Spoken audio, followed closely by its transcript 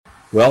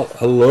Well,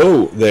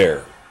 hello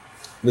there.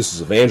 This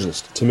is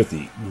Evangelist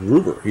Timothy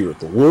Gruber here at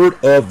the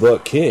Word of the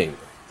King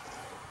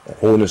at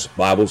Holiness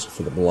Bibles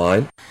for the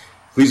Blind.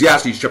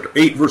 Ecclesiastes chapter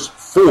 8, verse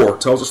 4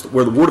 tells us that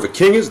where the Word of the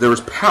King is, there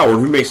is power,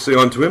 and we may say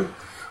unto him,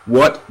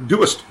 What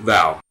doest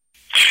thou?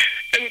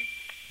 And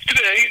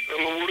today,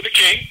 on the Word of the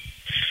King,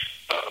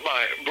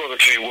 my brother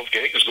Kenny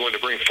Wolfgang is going to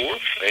bring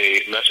forth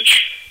a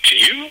message to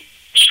you,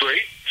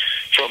 straight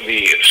from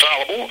the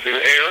infallible,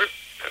 inerrant,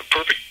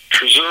 perfect,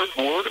 preserved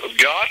Word of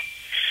God.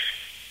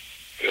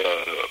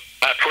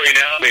 I pray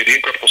now, may the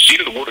incorruptible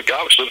seed of the Word of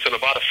God, which liveth and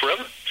abideth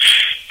forever,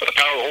 by the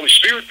power of the Holy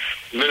Spirit,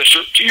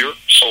 minister to your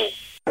soul.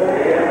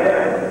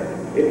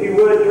 If you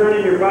would, turn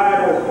in your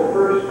Bibles to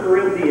 1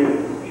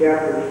 Corinthians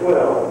chapter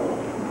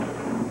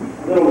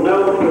 12. Little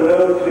note for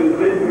those who've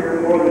been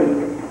here more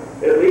than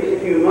at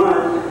least 2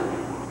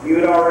 months, you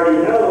would already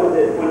know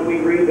that when we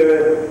read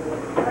the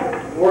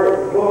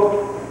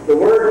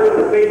words of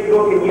the faith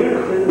book in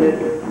unison,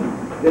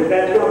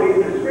 that's going to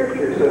be the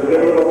scripture. So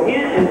get a little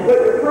hint and put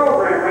your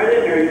program right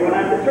in there. You won't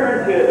have to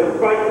turn to it and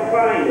fight to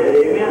find it.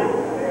 Amen.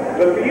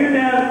 But for you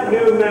now,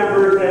 new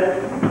members, that's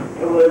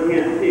a little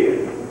hint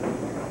too.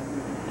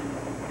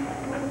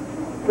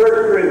 1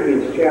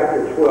 Corinthians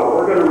chapter 12.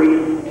 We're going to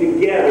read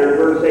together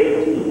verse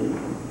 18.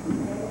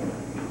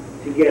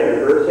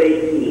 Together, verse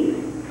 18.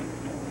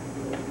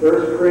 1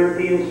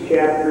 Corinthians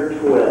chapter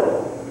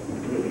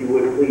 12. If you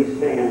would please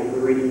stand for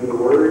reading the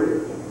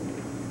word.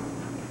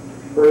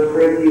 1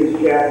 Corinthians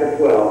chapter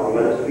 12.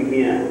 Let us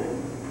begin.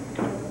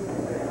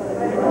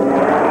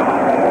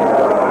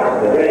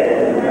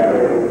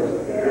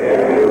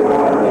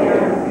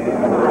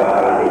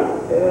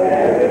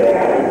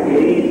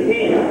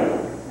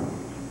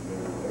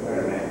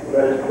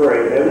 Let us pray.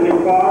 Heavenly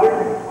Father,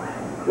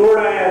 Lord,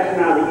 I ask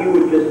now that you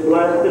would just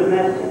bless the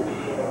message.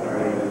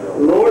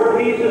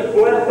 Lord Jesus,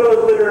 bless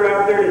those that are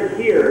out there to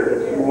hear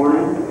this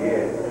morning,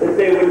 that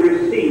they would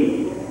receive.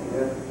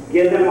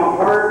 Give them a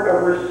heart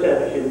of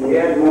reception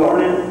this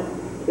morning,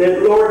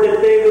 that, Lord,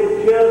 that they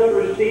would just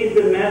receive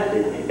the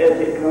message as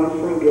it comes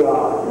from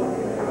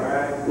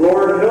God.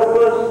 Lord, help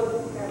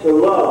us to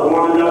love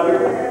one another.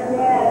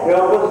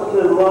 Help us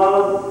to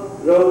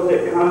love those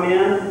that come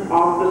in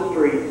off the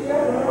streets.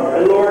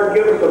 And Lord,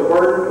 give us a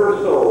burden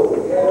for souls,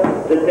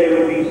 that they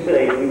would be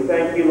saved. We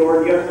thank you,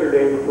 Lord,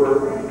 yesterday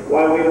for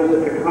while we was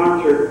at the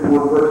concert,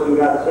 one person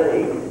got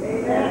saved.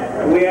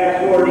 And we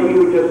ask, Lord, that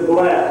you would just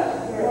bless,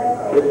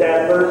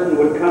 that person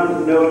would come to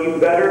know you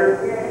better,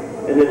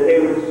 and that they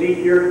would seek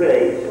your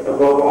face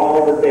above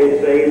all that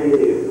they say and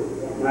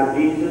do. Now,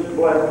 Jesus,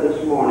 bless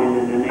this morning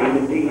in the name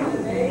of Jesus.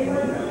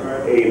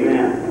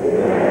 Amen.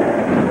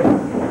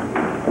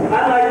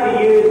 I'd like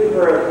to use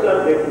for a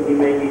subject, and you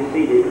may be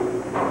seated,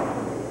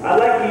 I'd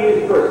like to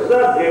use for a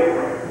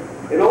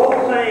subject an old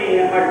saying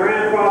that my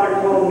grandfather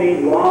told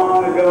me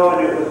long ago,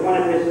 and it was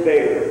one of his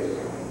favorites.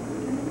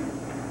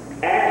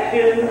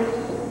 Actions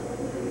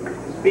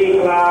speak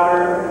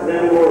louder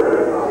than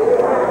words.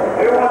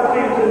 Everyone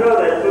seems to know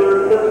that, so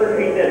let's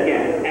repeat that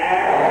again.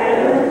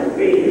 Actions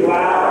speak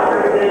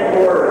louder than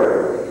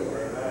words.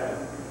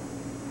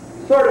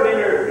 Sort of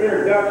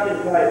introduction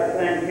type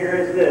thing here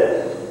is this.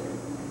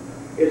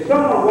 If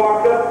someone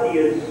walked up to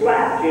you and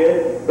slapped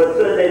you, but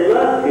said they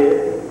loved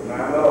you,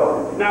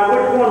 now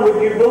which one would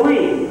you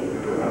believe?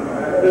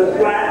 The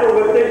slap or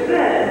what they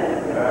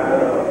said?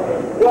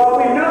 Well,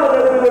 we know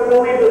that we would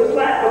believe the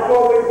slap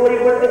before we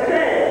believe what they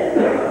said.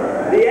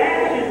 The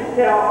actions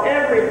tell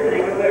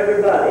everything of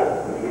everybody.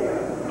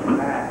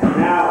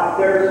 Now,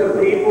 there are some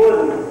people,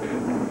 and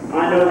I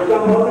know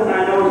some of them,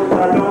 I don't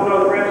know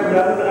the rest of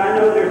them, but I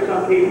know there's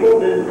some people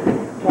that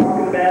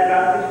talking bad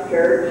about this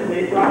church, and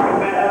they talking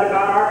bad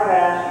about our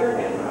pastor.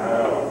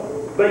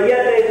 But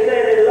yet they say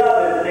they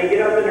love him, and they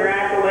get up in their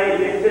accolades,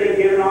 and they say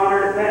give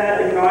honor to Pat,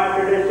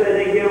 after they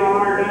say they give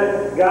honor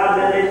to God,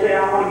 then they say I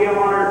want to give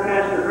honor to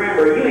Pastor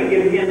Gramber. You ain't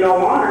giving him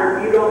no honor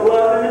if you don't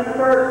love him in the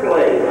first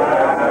place.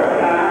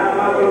 I'm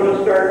not going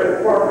to start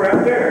the park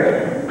right there.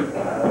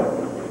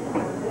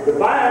 The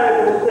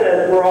Bible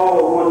says we're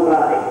all one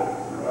body.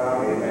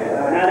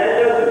 Now that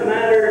doesn't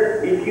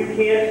matter if you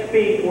can't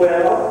speak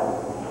well,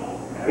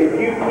 if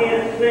you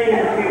can't sing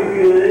too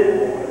good,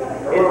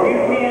 if you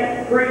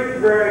can't preach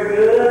very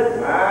good,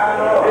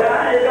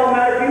 it don't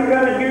matter if you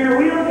come in here in a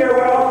wheelchair,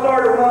 we're all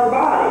started one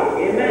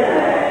body. Amen.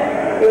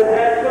 But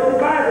that's what the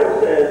Bible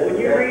says. When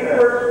you read 1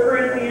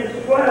 Corinthians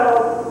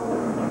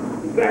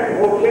 12, in fact, the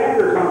whole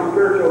chapter is on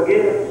spiritual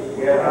gifts.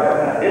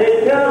 And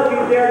it tells you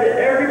there that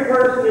every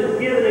person is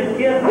given a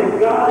gift that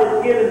God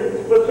has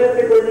given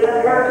specifically to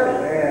that person.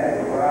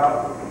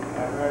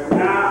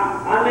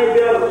 Now, I may be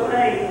able to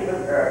sing,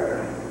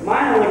 but my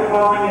only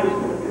calling is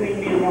between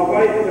me and my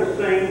wife to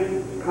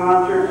sing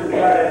concerts and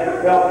try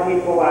to help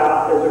people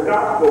out as a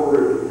gospel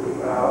group.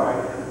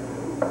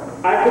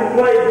 I can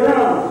play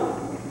drums.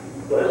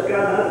 Bless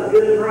God, not as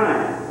good as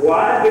Ryan.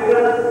 Why?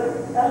 Because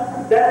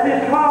that's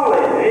his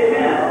calling.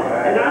 Amen.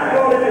 And I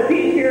told him if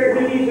he's here,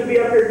 he needs to be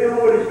up here doing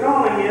what his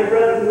calling is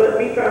rather than let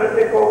me try to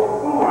take over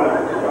for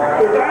him.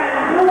 Because I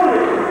am doing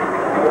it.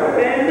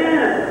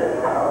 Amen.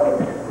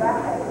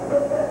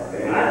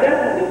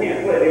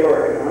 play the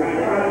organ. All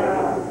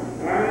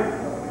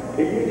right?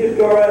 If you just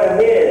go right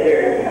ahead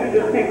there, you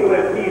just tinkle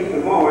that keys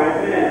some more.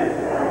 Amen.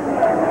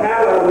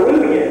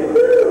 Hallelujah.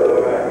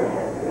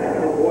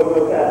 Boy,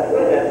 knows how to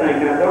play that thing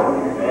now, don't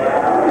you?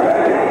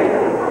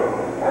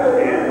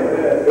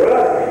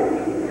 Brother,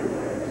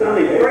 some of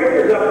these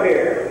preachers up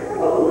here,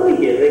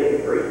 hallelujah, they can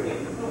preach.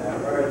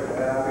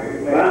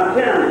 But I'm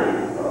telling you,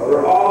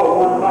 we're all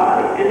one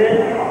body. And then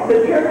the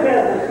church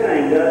has this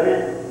thing, doesn't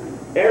it?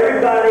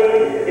 Everybody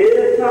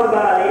is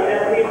somebody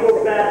at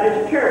People's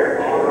Baptist Church.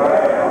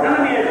 Now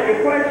let me ask you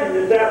a question.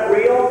 Is that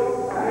real?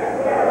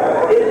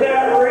 Is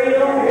that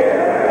real?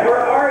 Or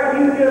are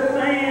you just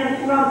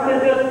saying something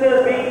just to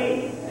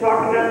be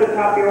talking at the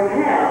top of your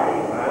hat?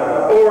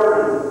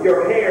 Or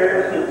your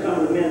hair, since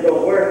some of the men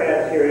don't wear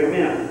hats here,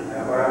 amen.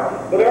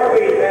 But are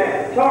we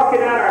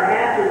talking out our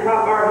hats or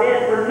top of our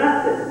head for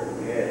nothing?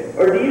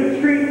 Or do you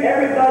treat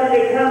everybody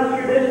that comes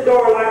through this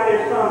door like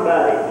they're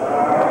somebody?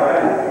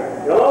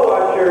 Hello,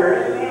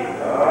 ushers.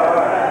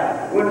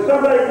 When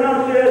somebody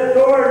comes through this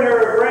door and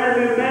they're a brand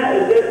new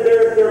man,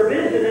 they're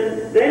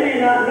visiting, they may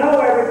not know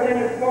everything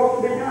that's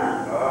supposed to be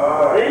done.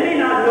 They may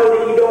not know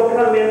that you don't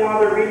come in while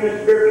they're reading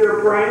the scripture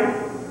or praying.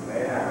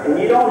 And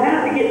you don't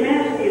have to get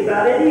nasty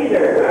about it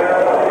either.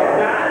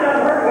 Now, I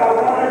done heard about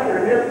one usher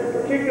in this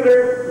particular,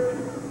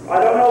 I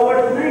don't know what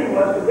his name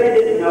was because they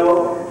didn't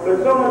know,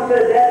 but someone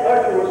said that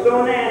usher was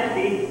so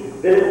nasty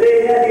that if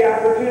they had the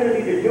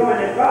opportunity to join,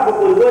 it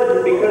probably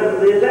wouldn't because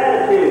of his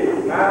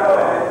attitude.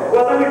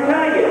 Well, let me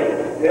tell you,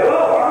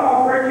 hello,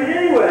 I'm going to preach it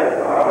anyway.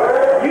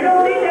 You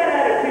don't need that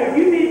attitude.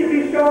 You need to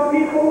be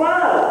showing people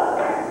love.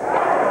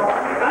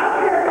 I don't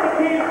care if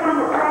they came from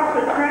across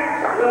the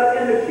tracks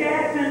in the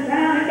shacks in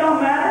town. It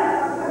don't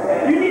matter.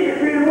 You need to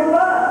treat them with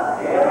love.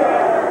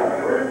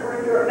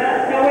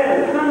 Now wait a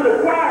minute. Some of the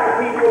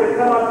choir people that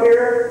come up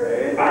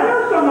here, I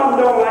know some of them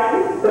don't like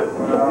it,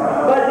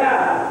 but now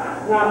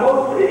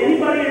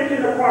anybody that's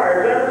in the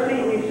choir has ever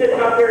seen me sitting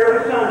up there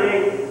every Sunday,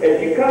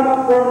 as you come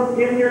up from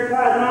giving your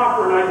tithe and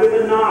offering, I give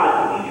a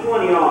nod to each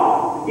one of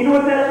y'all. You know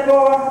what that's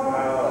for?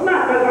 It's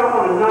not because I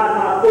want to nod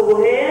my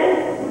full head.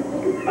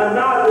 A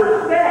nod of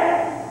respect.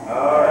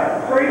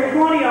 For each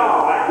one of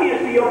y'all. I can't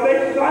see your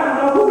faces, so I don't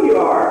know who you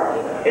are.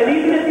 And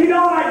even if you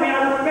don't like me, I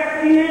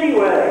respect you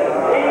anyway.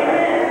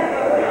 Amen.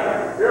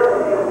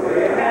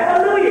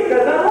 Hallelujah,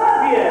 because I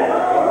love you.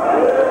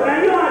 Now,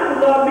 you don't have to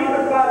love me,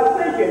 but the Bible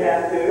says you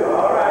have to.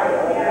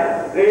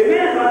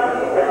 Amen.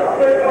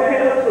 Okay,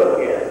 let's look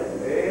at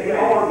it. You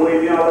don't want to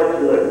believe me, I'll let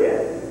you look at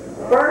it.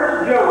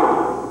 1 John,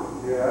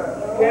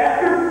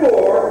 chapter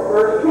 4,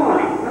 verse 20.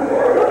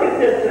 Look at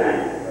this thing.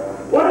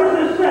 What does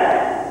it say?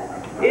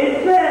 It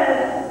says,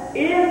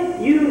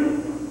 if you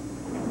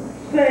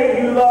say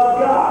you love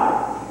God,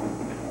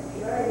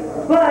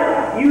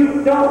 but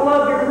you don't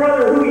love your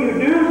brother who you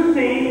do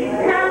see,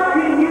 how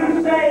can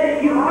you say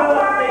that you love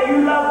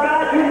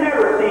God? You've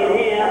never seen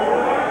him.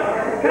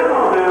 Come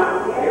on now.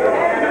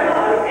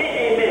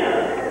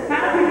 Amen.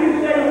 How can you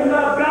say you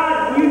love God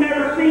and you've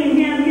never seen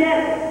him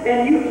yet, and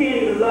you can't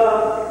even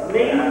love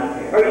me,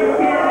 or you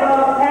can't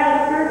love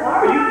Pastor,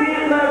 or you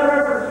can't love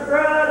Reverend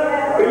Scruggs,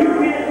 or you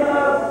can't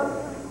love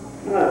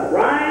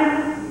Ryan,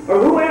 or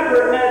whoever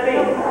it may be.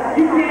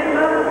 You can't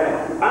love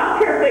them. I don't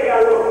care if they got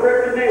a little crook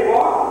and they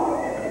walk.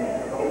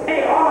 Hey,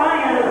 all I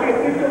am is the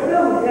official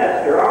building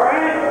tester, all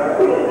right?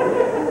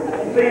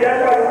 See,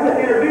 that's why you couldn't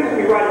introduce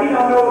me right. You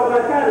don't know what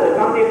my title is.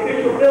 I'm the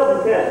official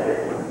building tester.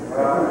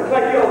 It's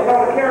like you'll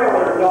tell a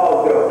Carol or a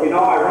doll joke. You know,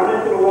 I run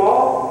into the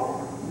wall.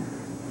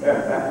 You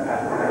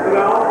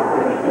know?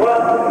 What?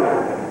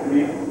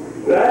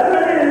 That's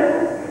what it is.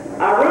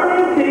 I run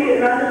into you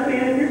and I just see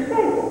it in your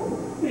stable.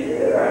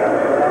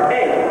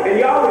 Hey, and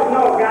you always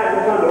know a guy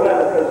who's on the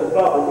level because the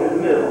bubble's in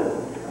the middle.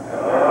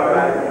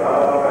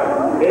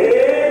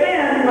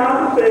 Amen.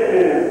 Mama say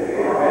amen.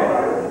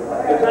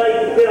 That's how you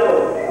can tell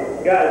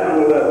guys on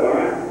the level, all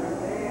right?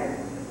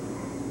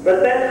 But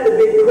that's the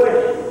big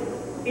question.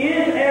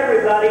 Is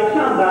everybody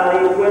somebody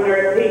when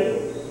they're at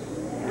peace?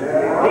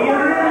 Do you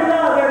really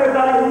love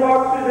everybody who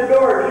walks through the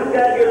door? You've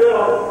got your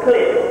little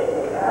clique.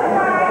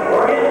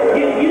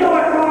 You know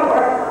what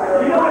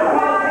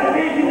causes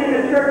division in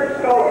the church is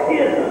called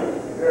schisms.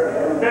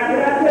 Now, can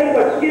I tell you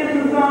what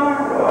schisms are?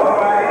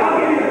 I'll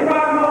give you the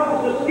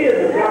prognosis of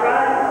schisms, all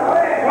right?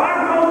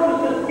 Prognosis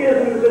of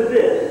schisms is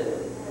this.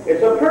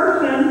 It's a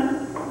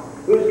person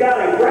who's got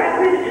a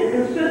rapid and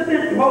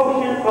consistent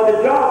motion of the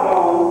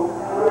jawbone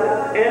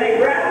and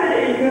a rapid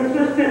and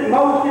consistent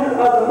motion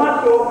of the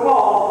muscle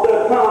called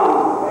the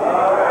tongue.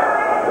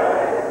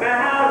 Now,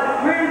 how is it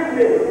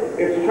transmitted?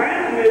 It's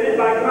transmitted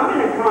by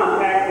coming in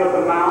contact with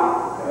the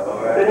mouth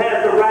that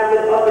has the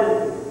rapid up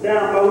and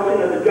down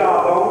motion of the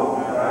jawbone.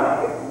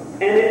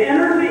 And it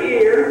enters the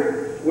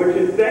ear, which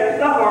infects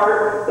the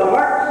heart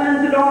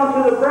sends it on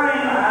to the brain,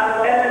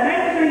 and the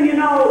next thing you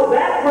know,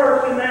 that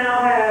person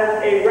now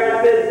has a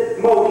rapid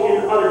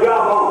motion of the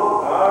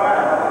jawbone.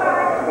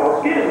 It's called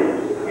schisms.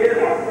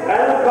 That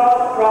has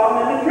caused a problem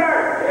in the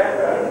church.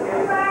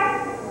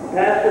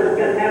 Pastor's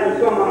been having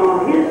someone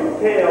on his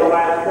tail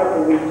last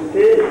couple of weeks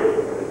too.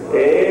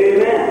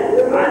 Amen.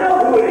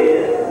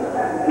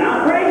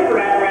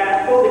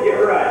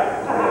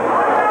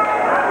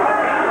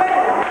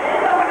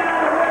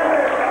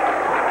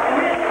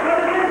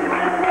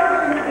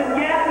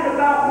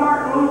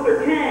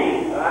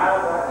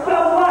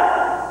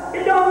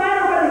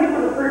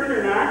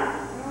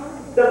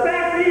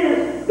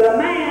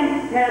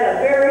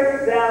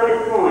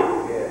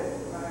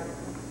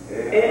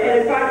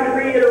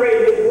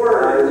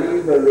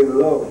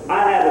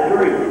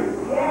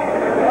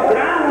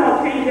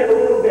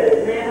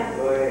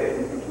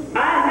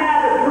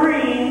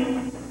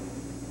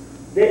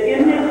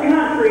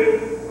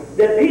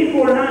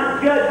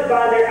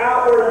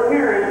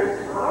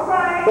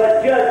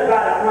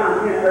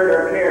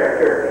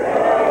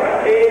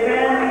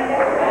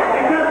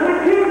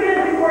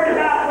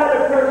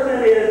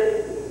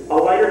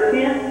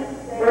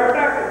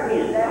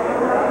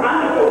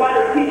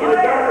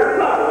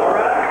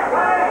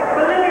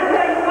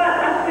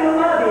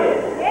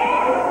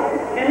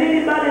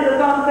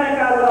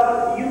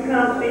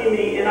 see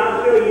me, and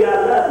I'll show you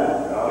I love you.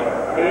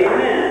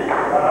 Amen.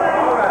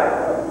 All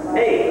right.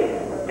 Hey,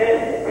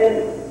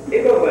 and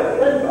it goes like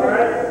this. All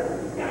right.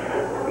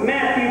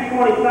 Matthew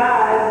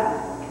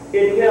 25,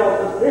 it tells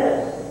us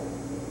this.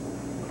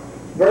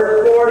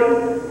 Verse 40,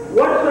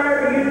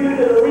 whatsoever you do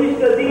to the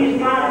least of these,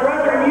 my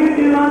brethren, you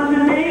do unto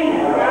me.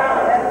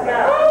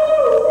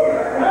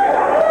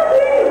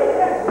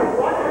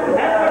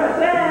 That's what it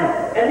says.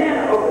 And then,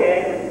 okay,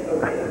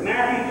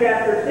 Matthew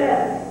chapter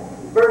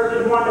 7,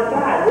 verses 1 to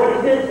 5. What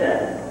does it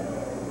say?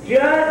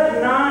 Judge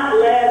not,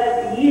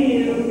 lest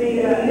ye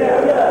be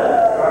judged.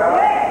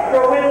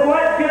 For with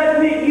what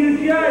judgment you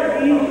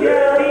judge, ye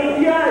shall be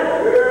judged.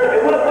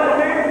 And what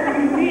measure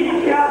you meet, it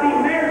shall be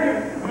measured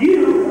you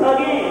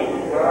again.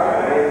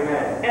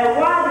 And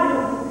why do you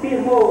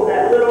behold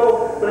that little,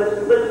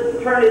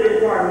 let's turn it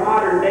into our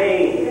modern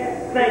day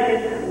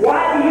thinking, why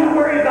do you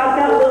worry about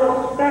that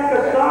little speck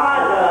of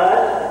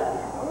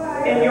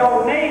sawdust in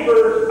your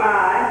neighbor's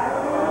eye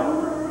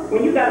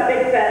when you got a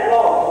big fat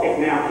log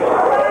sticking out your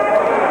eye?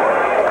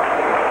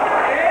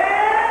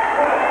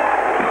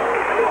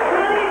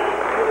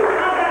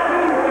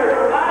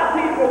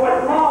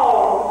 With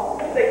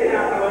logs sticking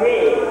out your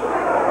head.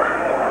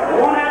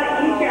 One out of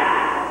each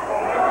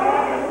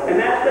eye. And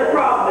that's the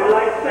problem. They're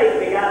like Satan.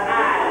 They got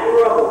eye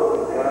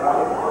trouble.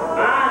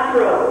 Eye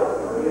trouble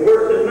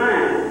versus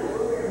mind.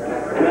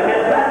 And that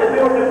has nothing to do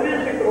with the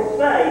physical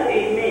sight.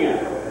 Amen.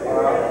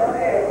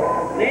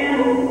 Then,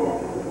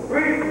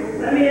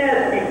 let me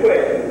ask you a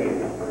question here.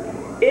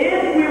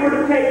 If we were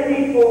to take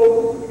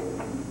people's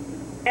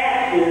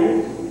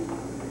actions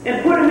and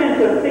put them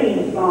into a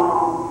theme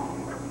song,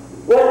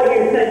 what do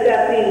you think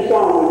that theme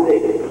song would be?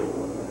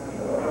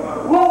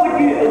 What would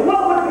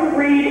you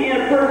read in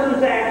a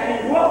person's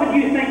actions? What would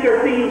you think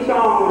their theme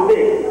song would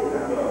be?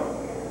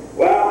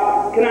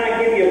 Well, can I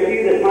give you a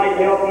few that might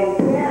help you?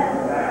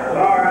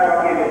 All right,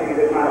 I'll give you a few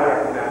that might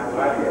help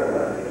you.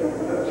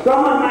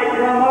 Someone might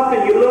come up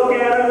and you look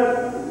at them,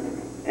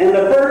 and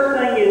the first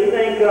thing you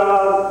think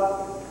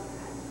of,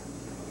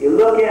 you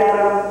look at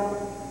them,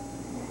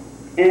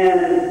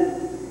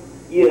 and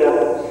you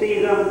see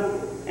them,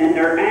 and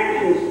their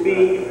actions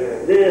speak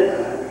this.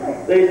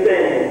 They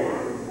say,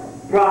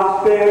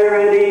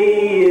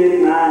 prosperity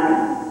is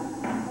mine.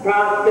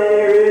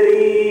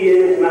 Prosperity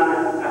is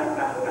mine.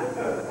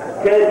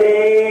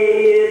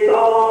 Today it's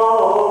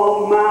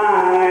all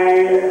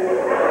mine.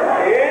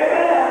 Yeah,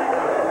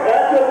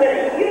 that's what they,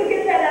 you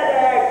get that out of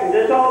their actions.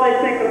 That's all they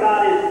think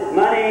about is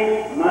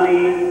money, money,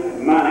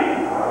 money. I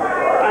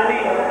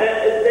mean,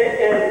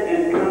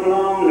 and come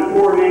along, and the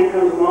poor man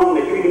comes along,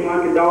 they treat him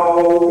like a dog.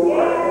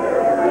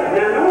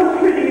 Now, no one's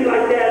treating you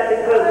like that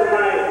because of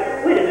my...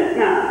 Wait a minute,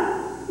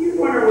 now, you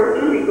wonder where...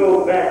 Let me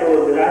go back a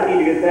little bit. I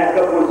need to get back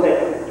up one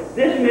second.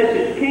 This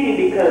message came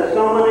because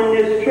someone in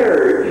this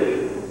church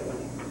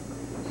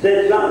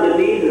said something to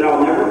me that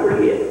I'll never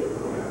forget.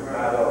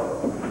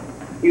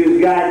 He was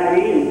guiding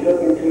me and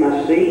took me to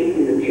my seat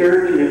in the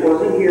church, and it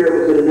wasn't here, it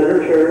was at another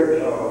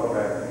church.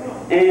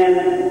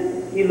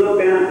 And he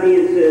looked down at me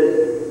and says,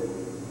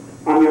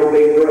 I'm your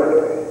big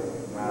brother.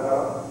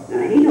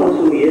 Now, he knows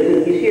who he is,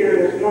 and he's here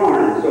this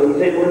morning. So he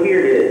said, well, here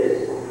it is.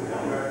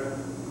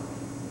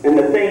 And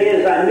the thing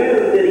is, I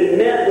knew that he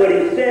meant what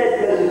he said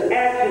because his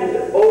actions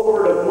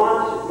over the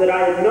months that I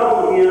have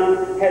known him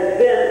has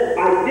been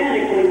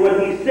identically what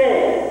he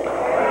said.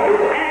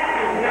 His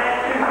actions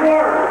matched his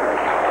words.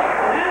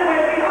 And that way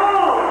we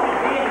all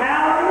should be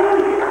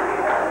hallelujah.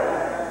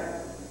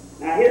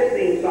 Now, his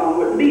theme song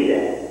wouldn't be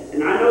that.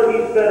 And I know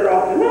he's better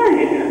off than I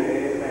am.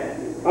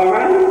 All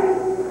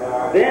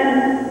right?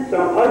 Then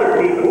some other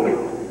people,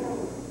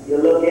 you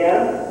look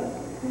at them,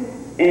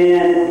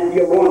 and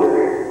you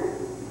wonder.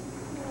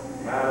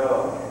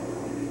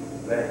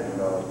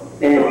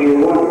 And you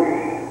wonder.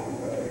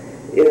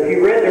 If you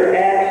read their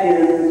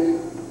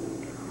actions,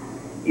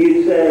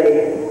 you'd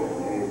say,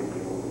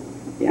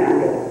 yeah, I'm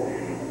good.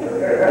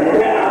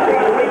 And I'm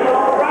trying to be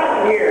all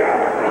right here.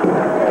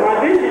 My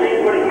vision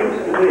ain't what it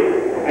used to be.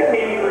 I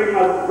can't even read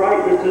my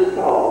brightness this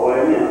tall. Wait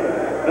a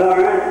minute. All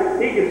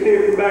right, he can see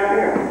it from back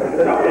there.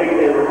 That's how big it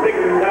is. It's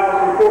bigger than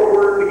Dallas and Fort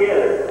Worth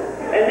together.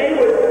 And they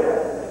would,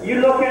 you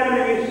look at them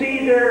and you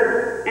see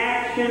their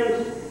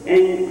actions,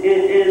 and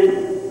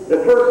the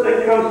first thing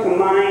that comes to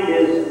mind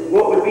is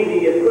what would be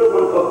the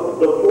equivalent of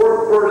the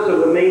fourth verse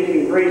of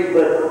Amazing Grace,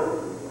 but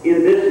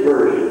in this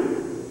version.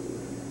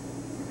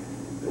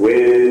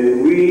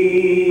 When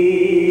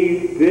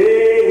we've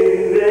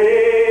been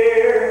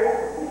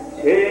there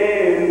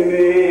 10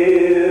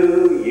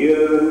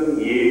 million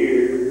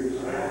years,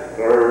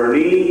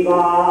 burning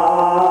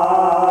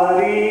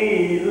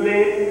body,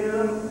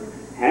 limb,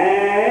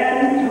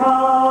 and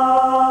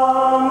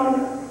tongue,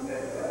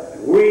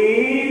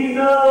 we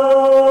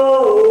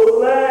know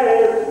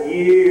less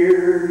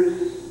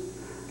years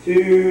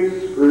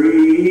to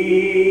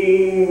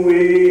scream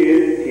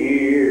with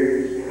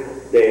tears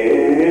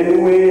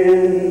than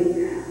when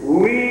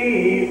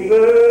we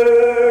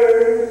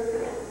first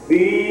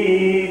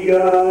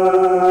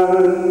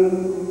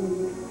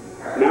begun.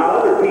 Now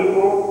other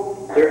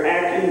people, their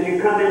actions,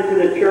 you come into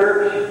the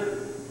church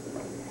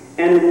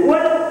And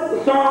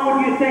what song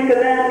would you think of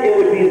that? It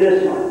would be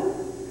this one.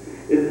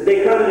 If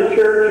they come to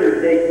church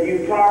or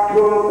you talk to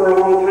them for a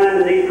long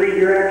time and they read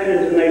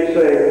directions and they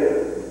say,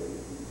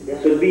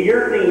 this would be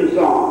your theme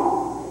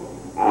song.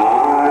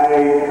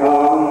 I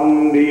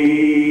come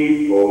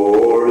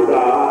before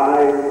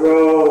thy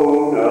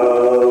throne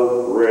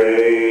of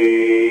grace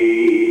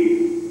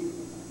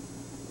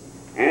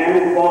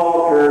and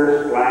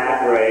falter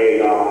flat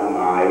on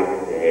my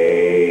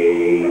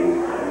face.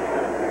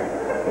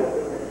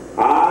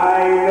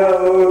 I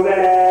know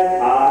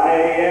that I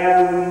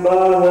am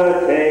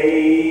but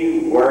a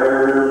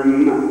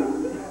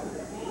worm,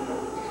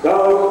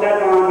 so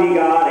step on me,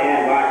 God,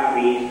 and watch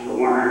me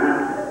squirm.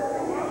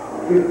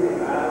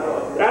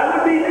 That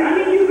would be,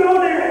 you go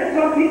there and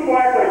some people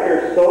act like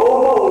they're so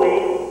holy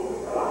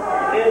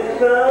and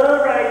so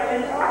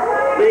righteous,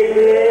 they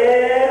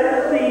never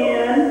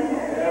sin,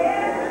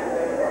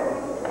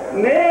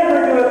 never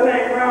do a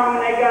thing wrong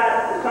when they got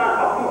a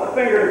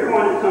finger to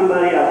point at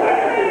somebody else. I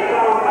got this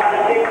song by the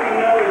Dixie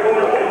Millers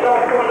woman that says,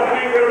 don't point a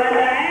finger, lend a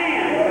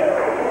hand.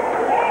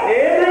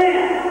 Amen.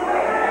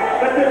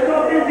 But they're so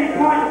busy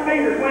pointing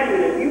fingers. Wait a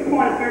minute, if you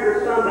point a finger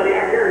at somebody,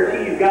 I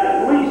guarantee you've got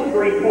at least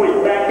 3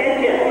 pointing back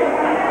at you.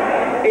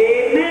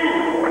 Amen.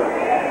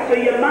 So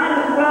you might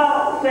as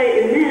well say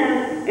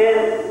amen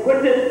and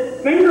put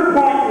this finger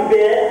pointing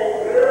bit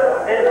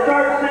and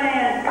start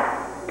saying,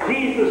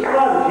 Jesus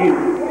loves you.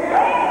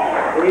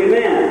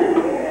 Amen.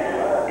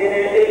 And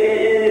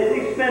if we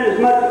spend as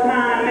much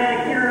time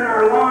manicuring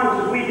our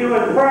lawns as we do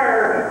in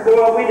prayer,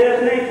 boy,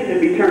 this nation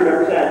would be turned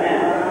upside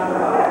down.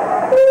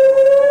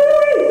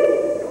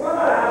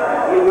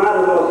 You might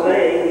as well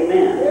say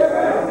amen.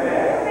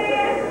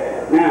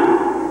 Now,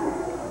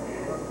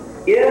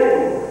 if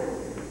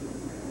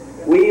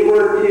we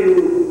were to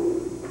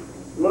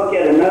look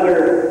at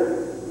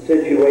another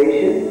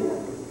situation,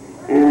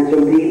 and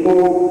some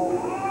people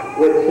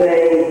would say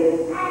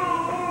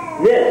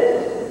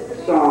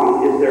this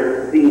song is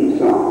their theme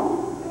song.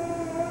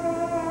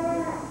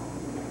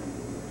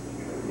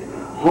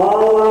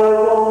 All I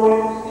want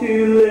is to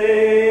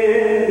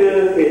lend a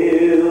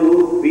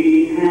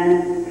helping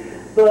hand,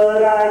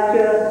 but I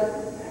just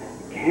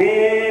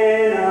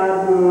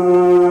cannot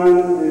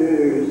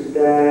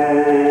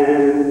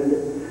understand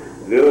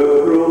the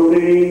cruel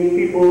things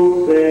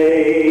people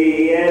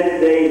say as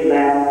they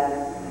laugh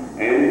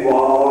and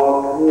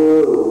walk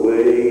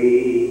away.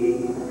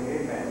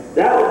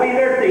 That would be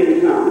their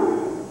theme song.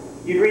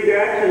 You'd read their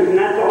actions and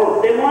that's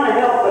all. They want to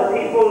help, but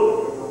people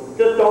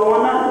just don't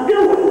want nothing to do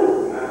with it.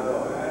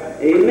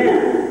 Amen.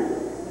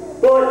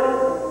 But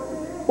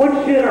what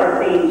should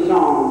our theme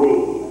song be?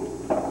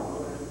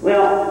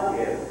 Well,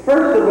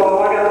 first of all,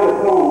 I got a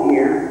little poem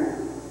here.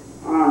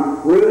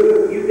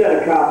 Ruth, you've got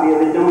a copy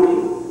of it, don't you?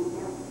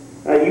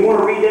 You want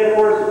to read that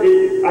for us?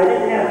 I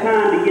didn't have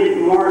time to get it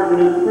in large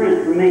enough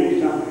print for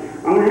me, so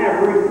I'm going to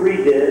have Ruth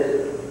read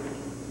this.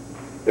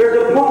 There's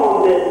a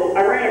poem that I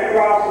ran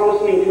across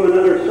listening to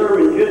another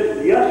sermon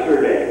just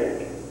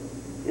yesterday.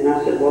 And I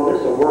said, well,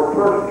 this will work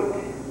perfect.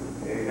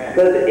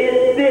 Because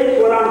it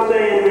fits what I'm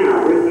saying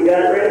now. Ruth, you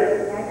got it ready?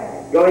 I got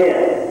it. Go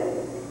ahead.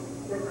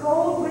 The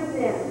cold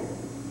within.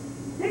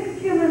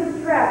 6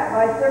 humans trapped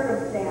by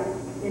circumstance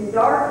in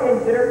dark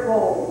and bitter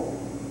cold.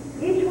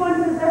 Each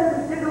one possessed a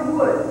stick of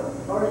wood,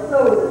 or so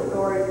the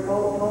story is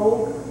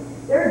told.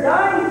 Their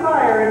dying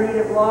fire in need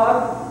of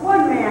logs,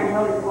 one man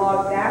held his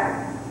log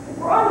back.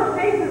 For all the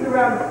faces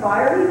around the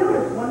fire, he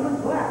noticed one was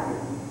black.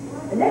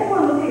 The next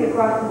one, looking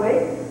across the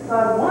way,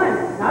 saw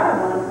one, not a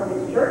one from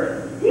his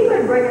church. He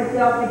couldn't bring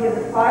himself to give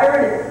the fire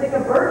and his stick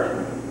of birch.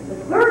 The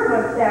third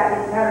one sat in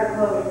tattered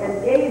clothes and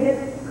gave his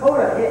coat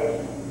a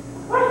hitch.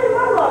 Why should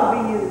my log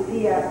be used,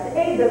 he asked, to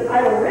aid the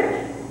idle rich?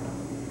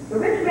 The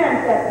rich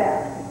man sat back.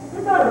 He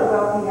thought of the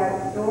wealth he had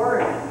in store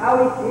and how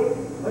he kicked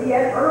what he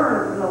had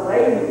earned from the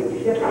lame he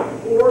shifted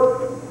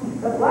for.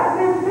 The black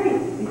man's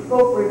face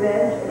bespoke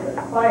revenge as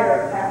the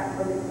fire passed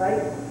from his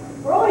sight.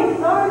 For all he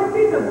saw in the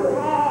piece of wood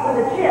was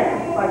a chance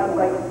to fight the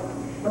fight.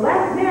 The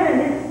last man and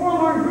his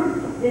forlorn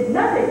group did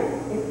nothing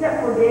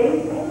except for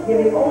gain,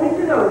 giving only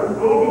to those who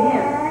gave to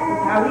him is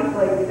how he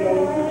played the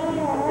game.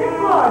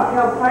 6 logs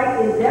held tight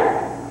in death,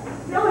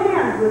 still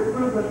hands with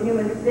proof of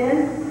human sin.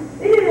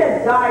 They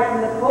didn't die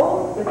from the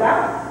cold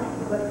without,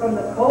 but from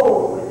the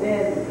cold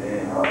within.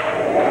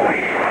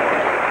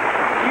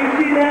 You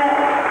see that?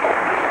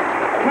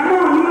 Come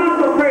on, you might as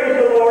well praise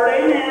the Lord.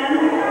 Amen.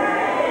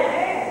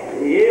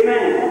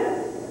 Amen.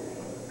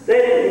 They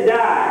didn't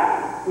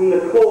die from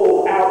the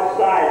cold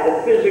outside, the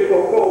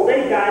physical cold.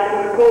 They died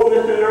from the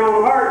coldness in their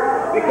own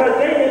heart because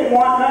they didn't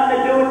want nothing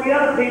to do with the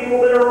other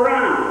people that are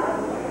around.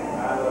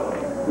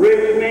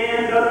 Rich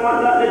man doesn't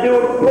want nothing to do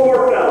with the poor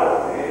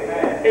fellow.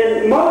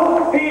 And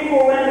most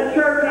people in the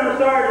church, I'm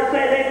sorry to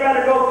say, they'd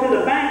rather go to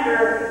the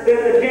banker than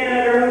the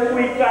janitor who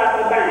sweeps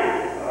out the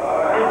bank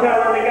and tell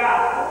them the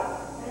gospel.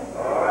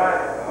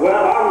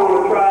 Well, I want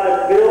to try to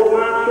build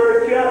my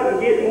church up and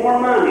get more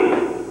money.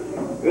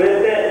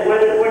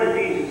 What did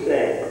Jesus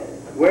say?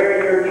 Where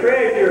your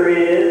treasure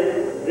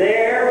is,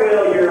 there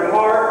will your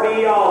heart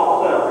be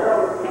also.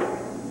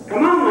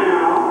 Come on now.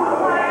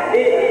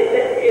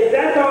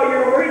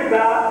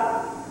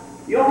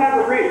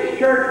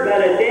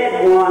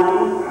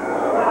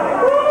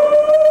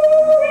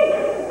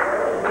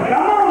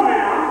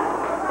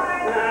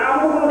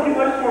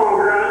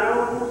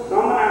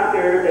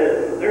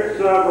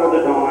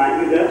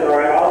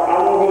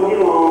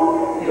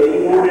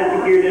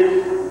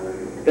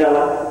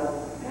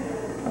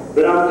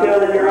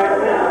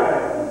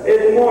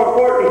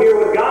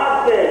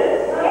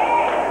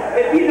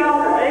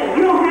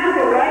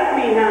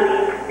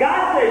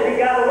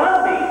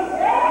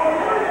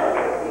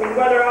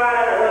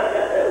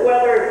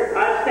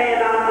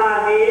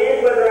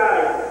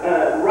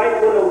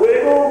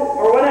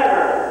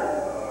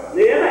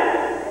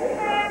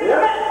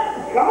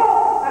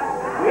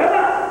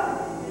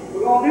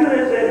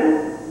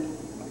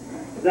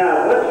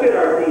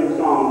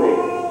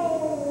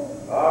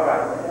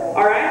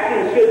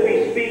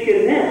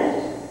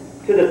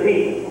 the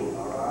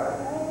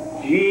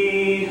people.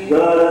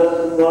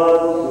 Jesus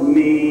loves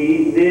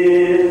me,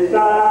 this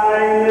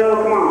I know.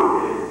 Come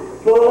on.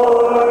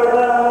 For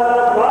the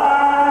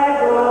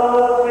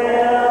Bible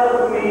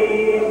tells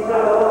me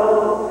so.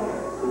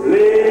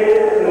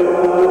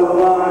 Little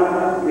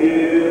ones to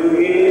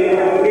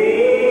Him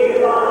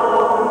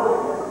belong.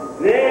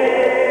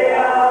 They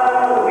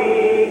are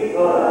weak,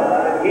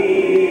 but He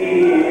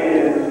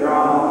is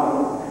strong.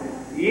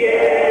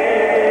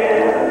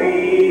 Yes,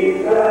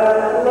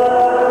 Jesus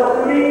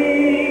loves me.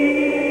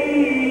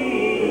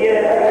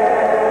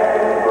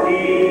 Yes,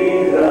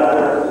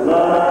 Jesus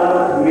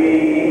loves me.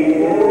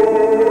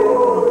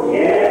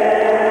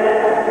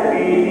 Yes,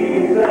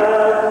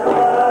 Jesus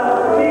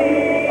loves me.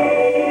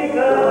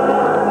 The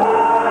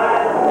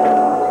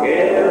Bible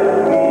tells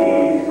me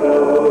so.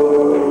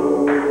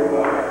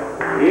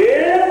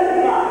 Yes,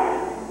 my.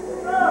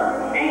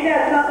 Ain't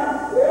that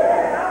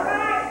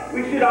something?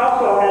 We should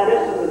also have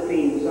this as a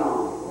theme song.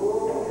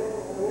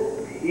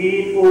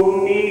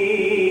 People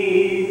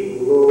need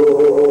the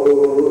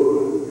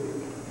Lord.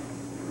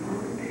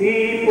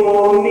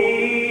 People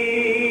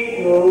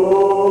need the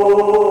Lord.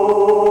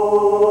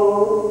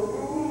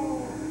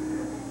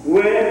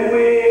 When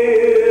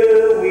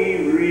will we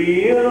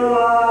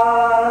realize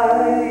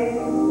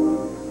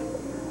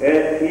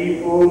that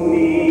people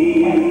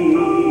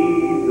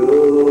need the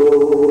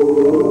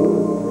Lord?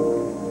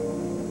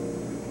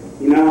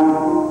 You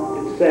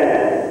know, it's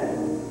sad.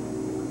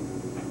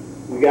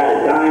 We got a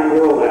dying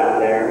world out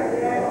there.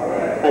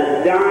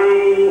 A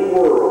dying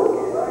world.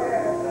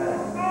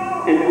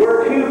 And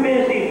we're too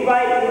busy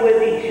fighting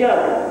with each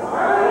other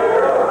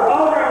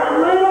over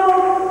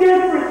little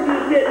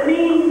differences that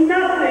mean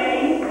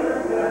nothing,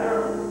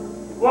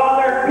 while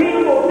there are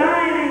people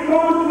dying and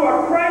going to a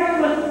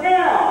Christless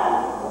hell.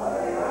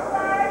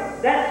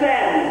 That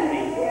saddens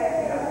me.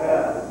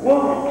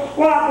 We'll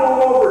squabble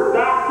over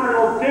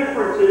doctrinal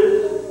differences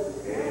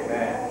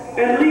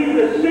and leave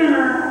the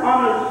sinner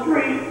on the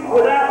street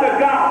without the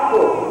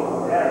gospel.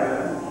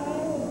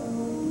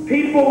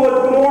 People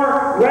would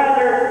more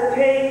rather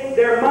take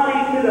their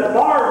money to the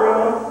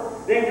barroom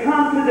than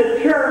come to the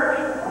church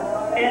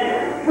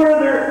and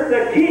further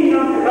the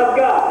kingdom of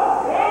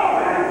God.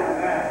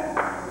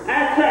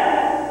 That's sad.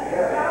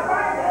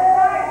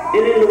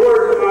 And in the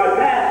words of my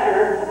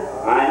pastor,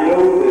 I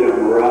know that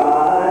I'm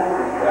right.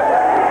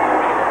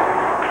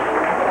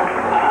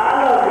 I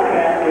love you,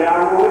 Pastor.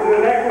 I'm going to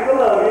connect with the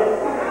love you.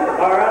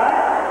 All right?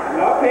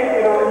 I'll pick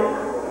it on you.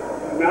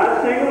 I'm not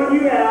singling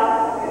you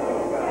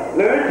out.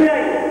 Let me tell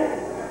you.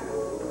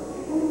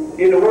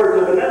 In the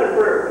words of another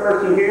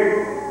person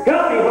here,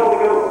 help me, Holy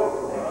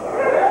Ghost.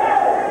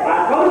 I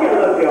told you I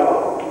love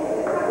y'all.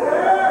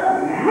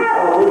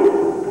 Hallelujah.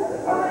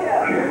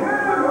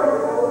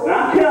 And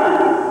I'm telling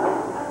you,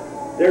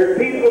 there's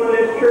people in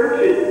this church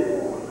that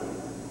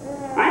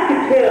I can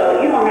tell, I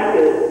don't have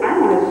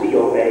to see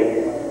your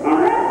face.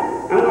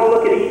 Alright? I'm going to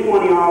look at each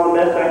one of y'all the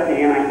best I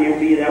can. I can't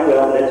see you that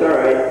well, but that's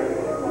alright.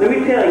 Let me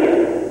tell you,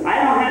 I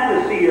don't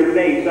have to see your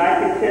face. I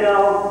can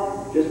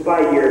tell just by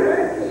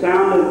your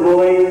sound of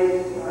voice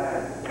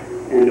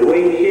and the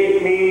way you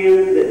shake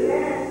hands that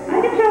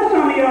I can tell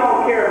some of you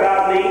don't care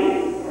about me.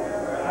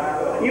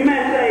 You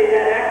may say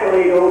that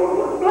accolade,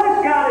 oh,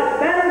 bless God, it's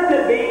better to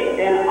be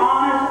an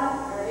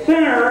honest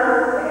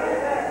sinner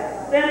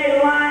than a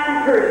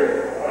lying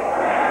Christian.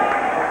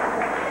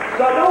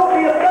 So don't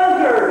be a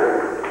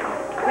buzzard.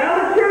 Tell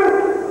the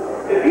truth.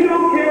 If you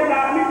don't care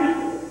about me, just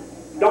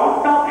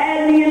don't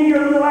add me into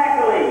your little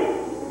accolade.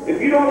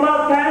 If you don't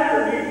love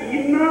Pastor, you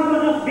might as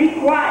well just be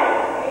quiet.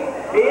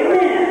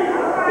 Amen.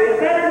 It's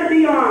better to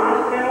be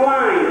honest than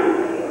lying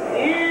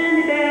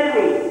any day of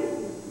the week.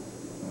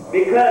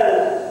 Because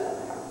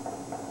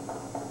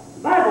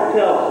the Bible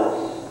tells us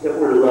that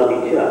we're to love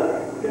each other.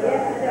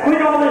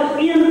 Quit all this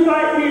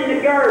infighting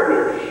into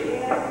garbage.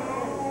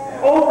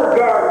 Over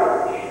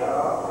garbage.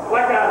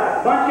 Like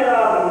a bunch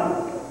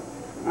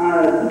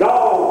of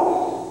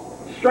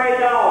dogs. Stray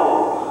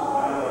dogs.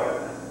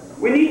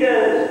 We need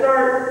to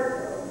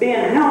start being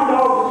hound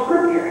dogs of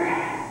Scripture.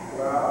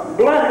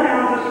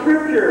 Bloodhounds of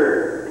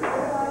Scripture.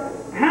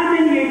 How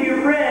many of you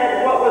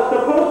read what was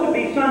supposed to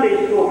be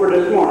Sunday school for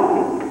this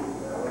morning?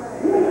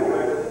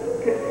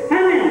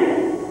 How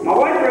many? My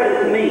wife read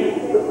it to me.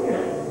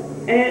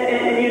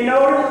 And you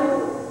notice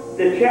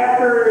the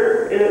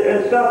chapter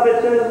and stuff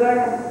that says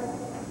there?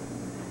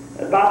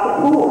 About the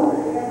poor.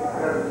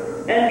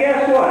 And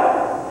guess what?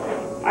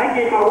 I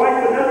gave my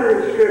wife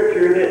another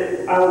scripture that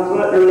I was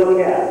letting her look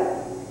at.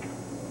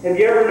 Have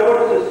you ever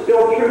noticed it's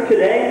still true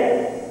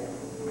today?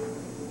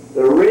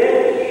 The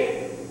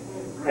rich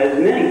has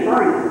many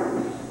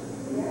friends,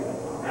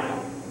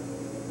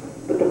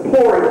 but the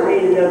poor is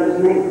hated of his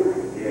neighbor.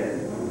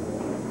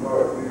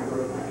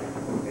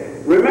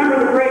 Remember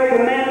the great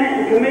commandment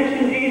and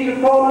commission Jesus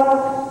told us?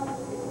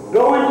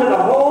 Go into the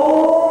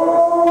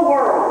whole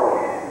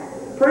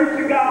world. Preach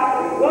the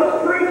gospel. What's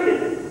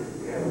preaching?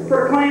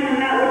 Proclaiming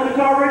that which is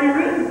already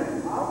written.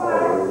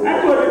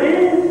 That's what it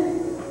is.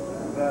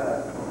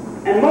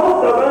 And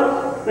most of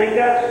us think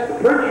that's the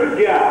preacher's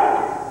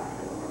job.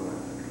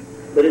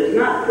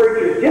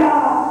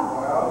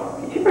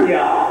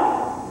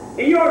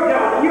 your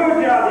job, and your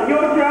job, and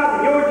your job,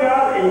 and your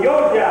job, and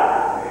your job.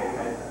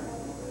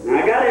 And I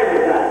got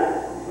everything.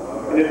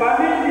 And if I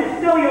miss it, it's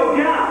still your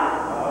job.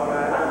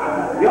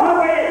 The only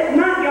way it's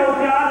not your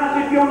job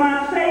is if you're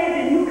not saved,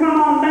 and you come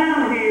on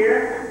down here.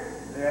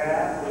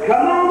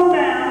 Come on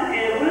down,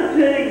 and we'll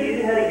tell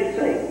you how to get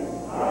saved.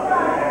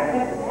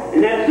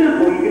 And that's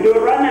simple. You can do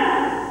it right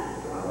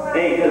now.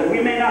 Hey, because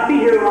we may not be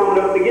here long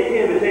enough to get the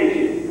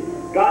invitation.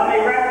 God may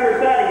rapture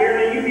us out of here, and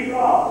then you be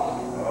lost.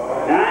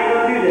 And I ain't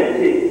going to do that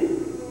to you.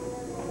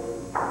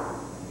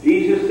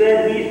 Jesus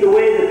said He's the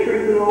way, the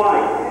truth, and the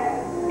life.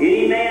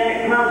 Any man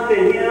that comes to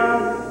Him,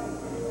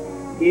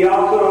 He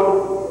also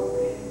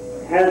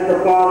has the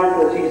Father,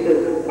 because He says,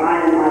 I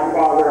and my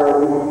Father are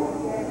one.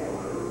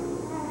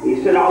 He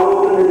said, I'll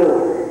open the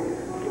door,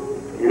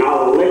 and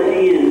I'll let you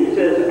in. He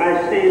says, I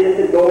stand at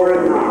the door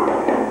and knock.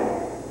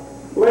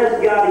 Bless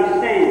God, He's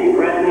standing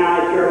right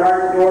now at your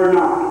heart's door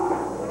knocking.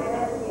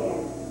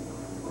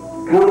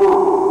 Come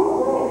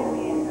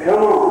on.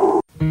 Come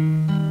on.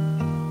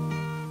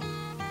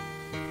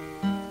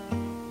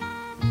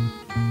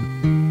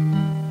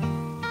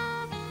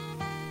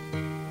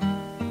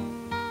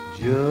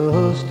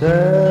 Just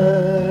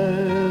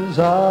as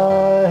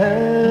I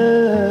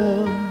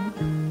am,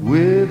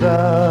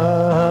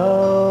 without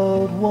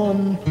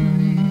one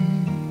plea,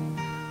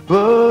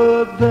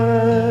 but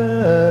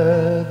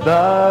that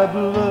thy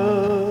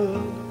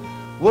blood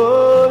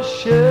was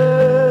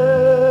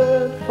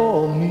shed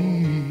for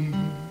me,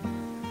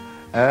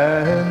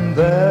 and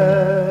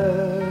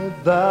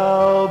that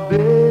thou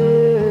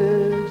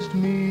bidst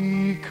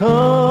me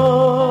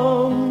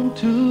come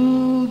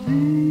to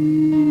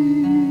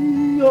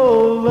thee,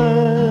 O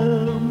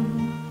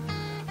Lamb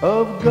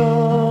of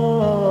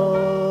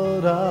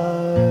God,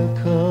 I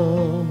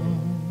come,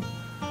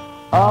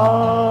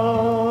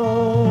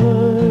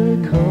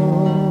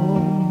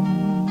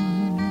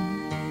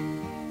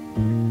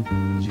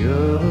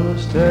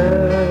 just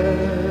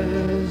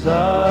as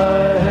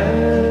I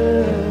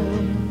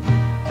am,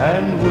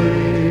 and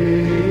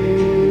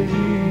waiting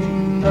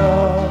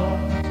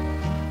not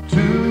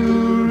to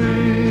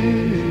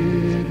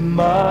rid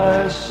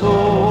my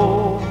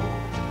soul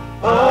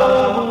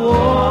of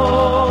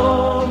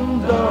one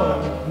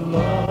dark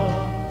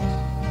lot,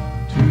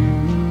 to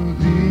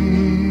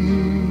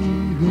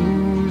thee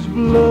whose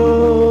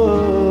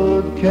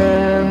blood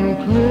can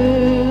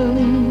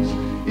cleanse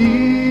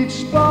each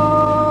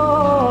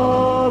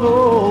spot, O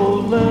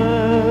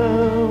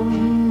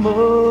Lamb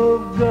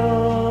of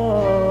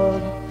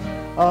God,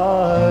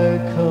 I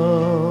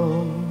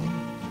come,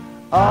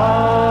 I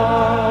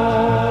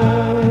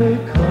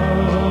come.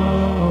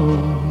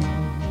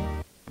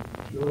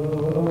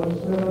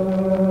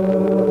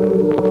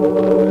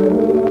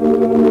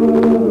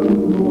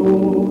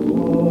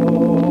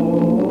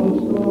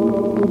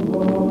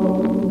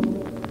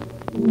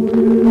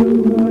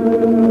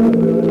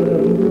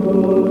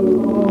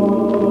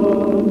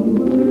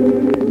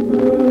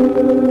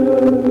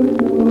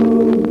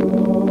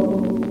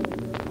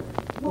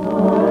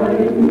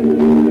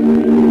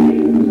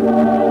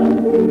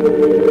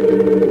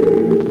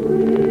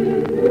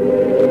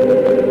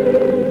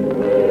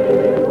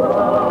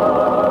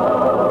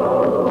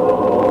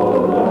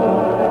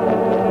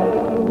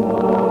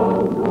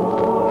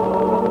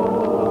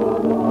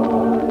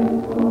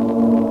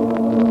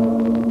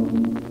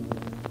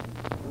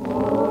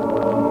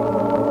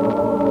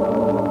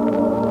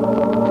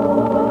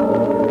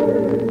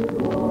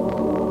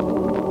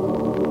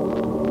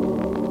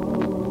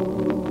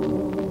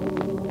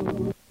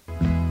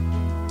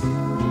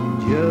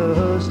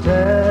 Just just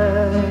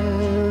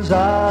as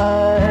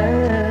I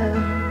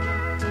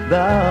am,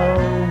 thou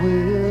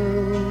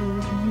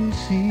wilt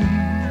receive,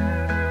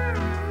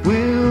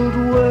 wilt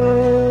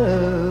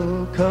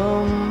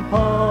welcome,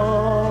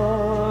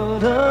 pardon,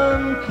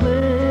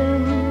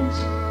 cleanse,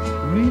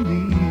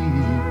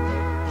 relieve,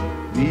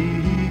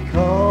 because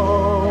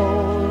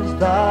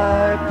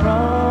thy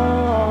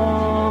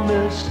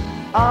promise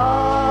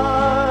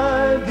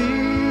I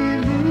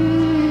believe,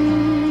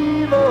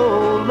 O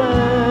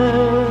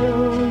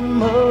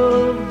Lamb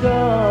of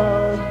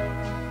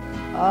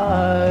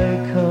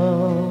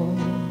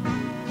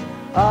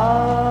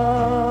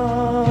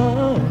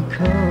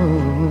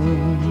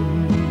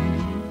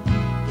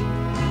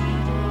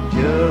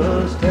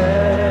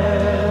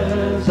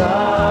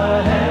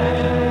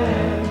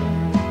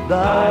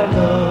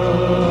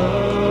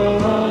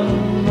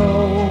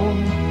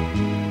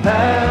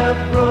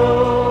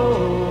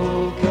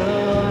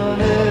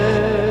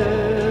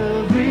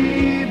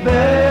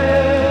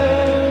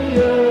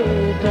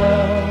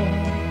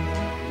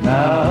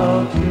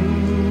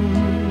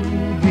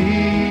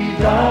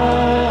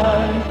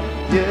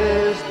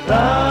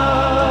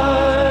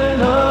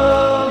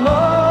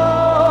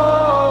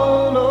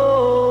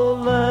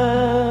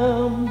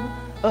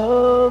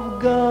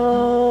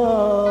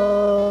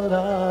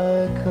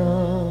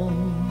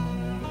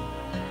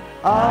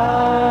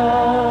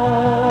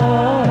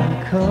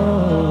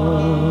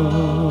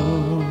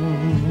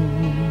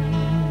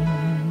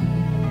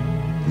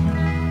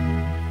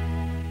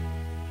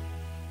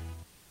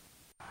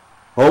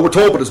we're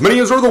told, but as many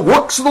as are the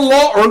works of the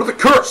law are under the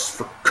curse.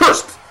 For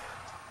cursed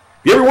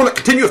be everyone that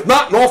continueth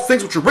not in all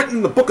things which are written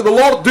in the book of the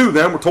law to do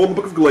them. We're told in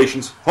the book of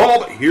Galatians. Oh,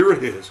 but here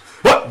it is.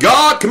 But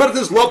God commendeth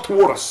his love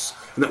toward us,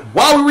 and that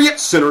while we were yet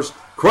sinners,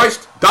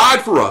 Christ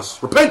died for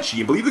us. Repent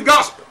ye and believe the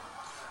gospel.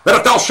 That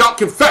if thou shalt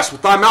confess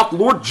with thy mouth the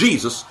Lord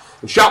Jesus,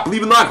 and shalt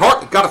believe in thine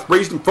heart that God hath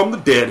raised him from the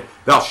dead,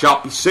 thou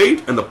shalt be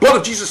saved. And the blood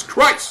of Jesus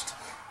Christ,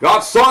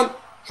 God's Son,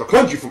 shall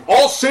cleanse you from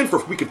all sin. For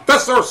if we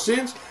confess our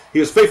sins, he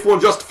is faithful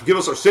and just to forgive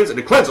us our sins and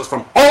to cleanse us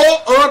from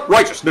all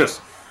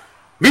unrighteousness.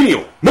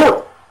 Venial,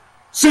 mortal,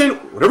 sin,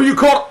 whatever you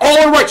call it,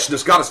 all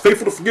unrighteousness. God is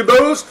faithful to forgive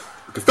those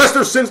who confess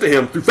their sins to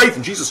him through faith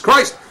in Jesus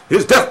Christ,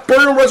 his death,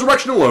 burial, and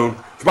resurrection alone.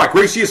 For by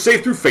grace ye are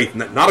saved through faith,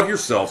 and that not of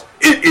yourselves.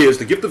 It is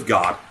the gift of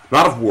God,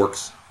 not of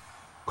works.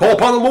 Call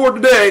upon the Lord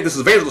today. This is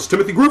Evangelist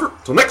Timothy Groover.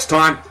 Until next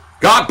time,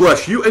 God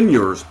bless you and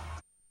yours.